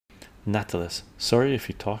Natalis, sorry if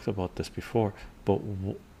you talked about this before, but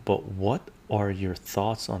what are your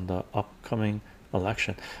thoughts on the upcoming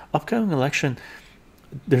election? Upcoming election,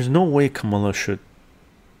 there's no way Kamala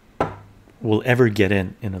will ever get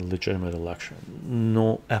in a legitimate election.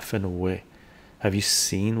 No effing way. Have you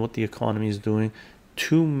seen what the economy is doing?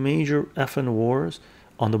 Two major effing wars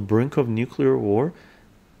on the brink of nuclear war.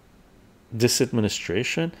 This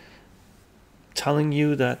administration telling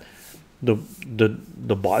you that the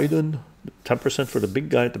Biden 10% for the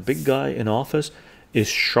big guy in office is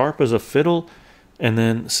sharp as a fiddle, and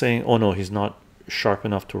then saying, oh no, he's not sharp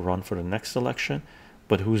enough to run for the next election.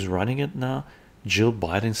 But who's running it now? Jill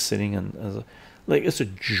Biden sitting in like, it's a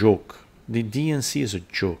joke. The DNC is a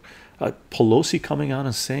joke. Pelosi coming out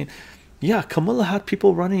and saying, yeah, Kamala had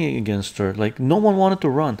people running against her, like no one wanted to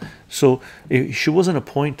run, so if she wasn't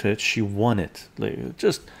appointed, she won it. Like,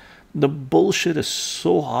 just the bullshit is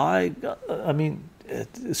so high. I mean,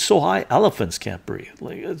 it's so high elephants can't breathe.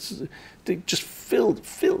 Like, it's, they just fill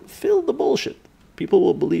the bullshit. People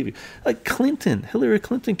will believe you. Like Hillary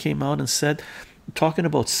Clinton came out and said, talking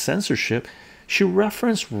about censorship, she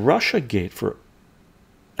referenced Russiagate for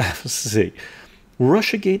sake.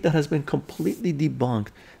 Russiagate that has been completely debunked,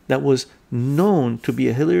 that was known to be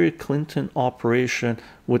a Hillary Clinton operation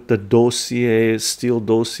with the dossier, Steele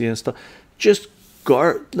dossier and stuff. Just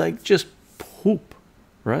just poop,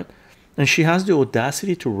 right? And she has the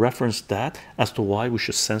audacity to reference that as to why we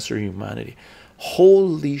should censor humanity.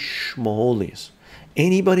 Holy schmoles.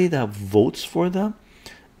 Anybody that votes for them,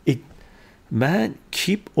 man,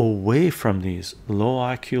 keep away from these low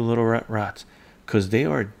IQ little rats, because they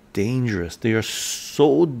are dangerous. They are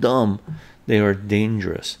so dumb, they are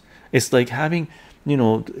dangerous. It's like having,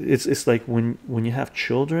 it's like when you have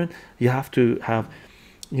children, you have to have,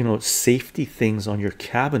 safety things on your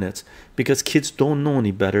cabinets, because kids don't know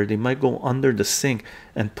any better. They might go under the sink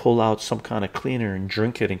and pull out some kind of cleaner and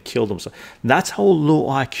drink it and kill themselves. That's how low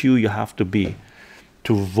IQ you have to be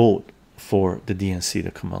to vote for the DNC,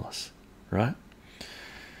 the Kamalas, right?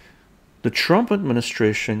 The Trump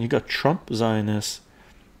administration, you got Trump Zionists,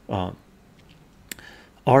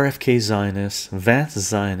 RFK Zionists, Vance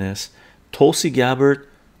Zionists, Tulsi Gabbard.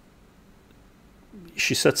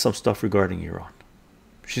 She said some stuff regarding Iran.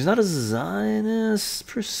 She's not a Zionist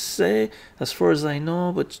per se, as far as I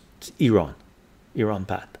know, but Iran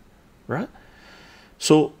bad, right?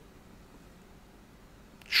 So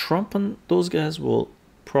Trump and those guys will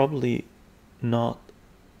probably not,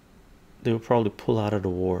 they will probably pull out of the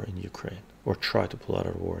war in Ukraine, or try to pull out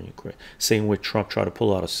of the war in Ukraine. Same way Trump tried to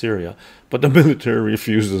pull out of Syria, but the military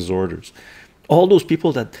refused his orders. All those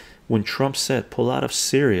people that, when Trump said pull out of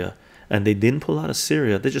Syria, and they didn't pull out of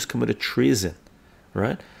Syria, they just committed treason,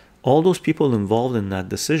 right? All those people involved in that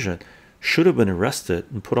decision should have been arrested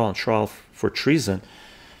and put on trial for treason,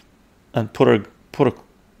 and put in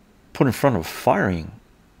front of a firing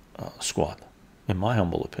squad, in my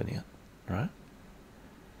humble opinion, right?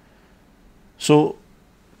 So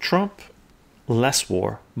Trump, less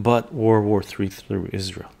war, but World War III through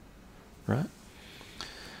Israel, right?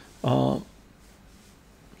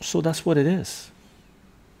 So that's what it is.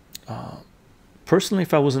 Personally,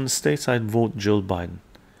 if I was in the States, I'd vote Jill Biden,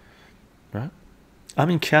 right? I'm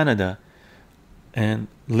in Canada, and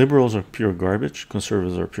liberals are pure garbage,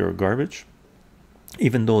 conservatives are pure garbage.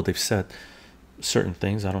 Even though they've said certain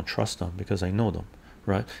things, I don't trust them because I know them,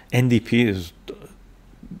 right? NDP is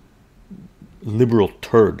liberal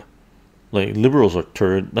turd. Like, liberals are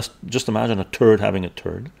turd. That's, just imagine a turd having a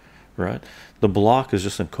turd, right? The Bloc is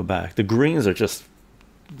just in Quebec. The Greens are just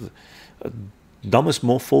the dumbest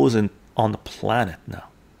mofos on the planet now,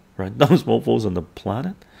 right? Dumbest mofos on the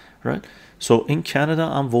planet, right? So in Canada,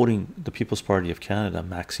 I'm voting the People's Party of Canada,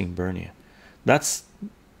 Maxime Bernier. That's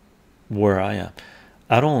where I am.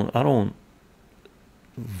 I don't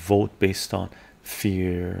vote based on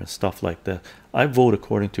fear and stuff like that. I vote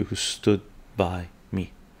according to who stood by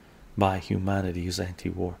me, by humanity, is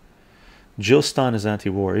anti-war. Jill Stein is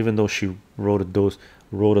anti-war, even though she wrote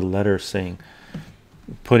a letter saying,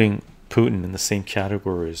 putting Putin in the same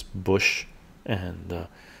category as Bush and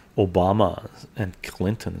Obama and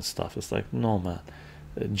Clinton and stuff. It's like, no, man,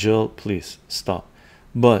 Jill, please stop.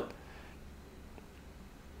 But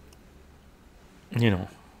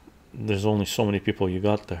there's only so many people you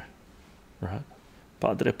got there, right?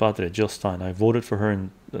 Padre Jill Stein. I voted for her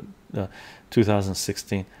in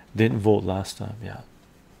 2016. Didn't vote last time.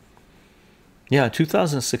 Yeah,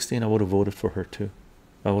 2016 I would have voted for her too.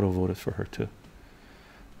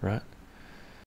 Right?